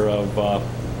matter of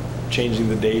changing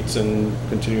the dates and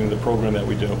continuing the program that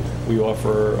we do. We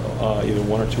offer either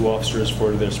one or two officers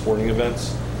for their sporting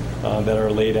events that are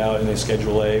laid out in a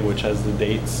Schedule A, which has the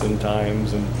dates and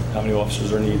times and how many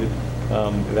officers are needed.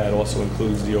 That also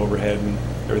includes the overhead and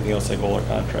everything else like all our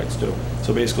contracts do.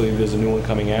 So basically there's a new one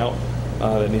coming out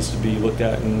that needs to be looked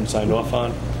at and signed off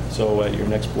on. So at your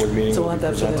next board meeting, So we'll it'll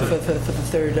have be that for presented. the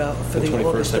third, for The the 21st,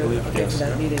 August I 3rd, believe, okay, yes. for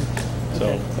that meeting. So,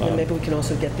 Okay. And maybe we can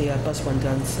also get the bus one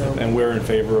done, so. And we're in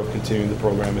favor of continuing the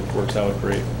program. It works out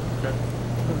great. So Well,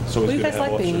 it's you good to guys have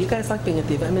like being officers. at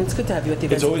the event. I mean, it's good to have you at the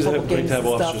It's events. always the football great to have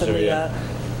games and stuff officers and there,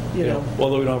 the, Yeah.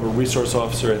 Although we don't have a resource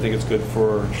officer, I think it's good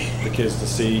for the kids to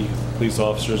see police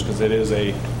officers because it is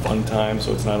a fun time.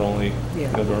 So it's not only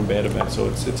Yeah. during bad events. So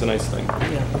it's a nice thing.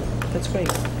 Yeah, that's great.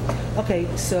 Okay,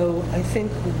 so I think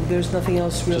there's nothing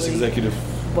else really. Just executive.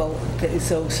 Well, okay,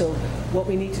 so what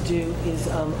we need to do is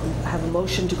have a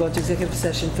motion to go into executive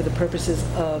session for the purposes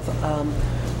of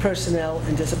personnel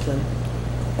and discipline.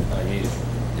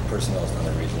 The personnel is not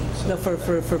a reason. So No,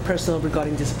 for personnel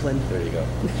regarding discipline. There you go.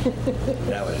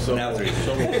 Now it is. Now it's a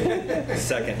reason.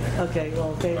 Second. Okay,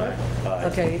 all in favor? Aye.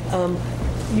 Okay,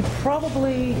 you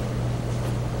probably,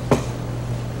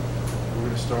 We're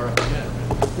going to start up again.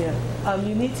 yeah,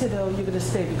 you need to though, you're going to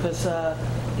stay because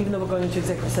even though we're going into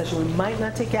executive session, we might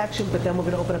not take action, but then we're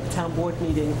going to open up a town board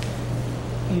meeting.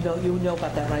 You know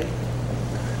about that, right?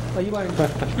 Well, you weren't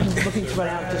looking to run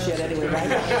out just yet anyway, right?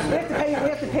 We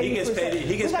have to pay He you. gets for- paid-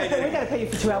 he gets paid We anyway. got to pay you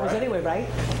for 2 hours anyway, right?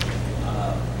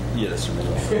 Yes,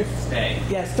 sir.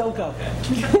 Yes, don't go.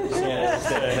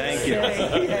 Thank you.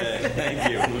 Yes.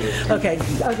 Thank you. Okay,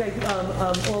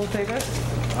 all in favor?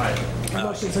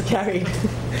 Motions are carried.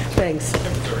 Thanks.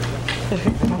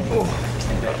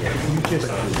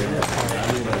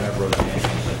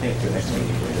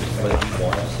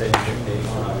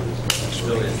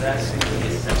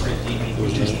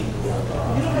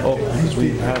 Oh, because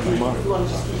we have them up.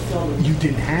 You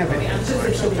didn't have it.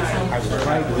 I was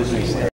trying to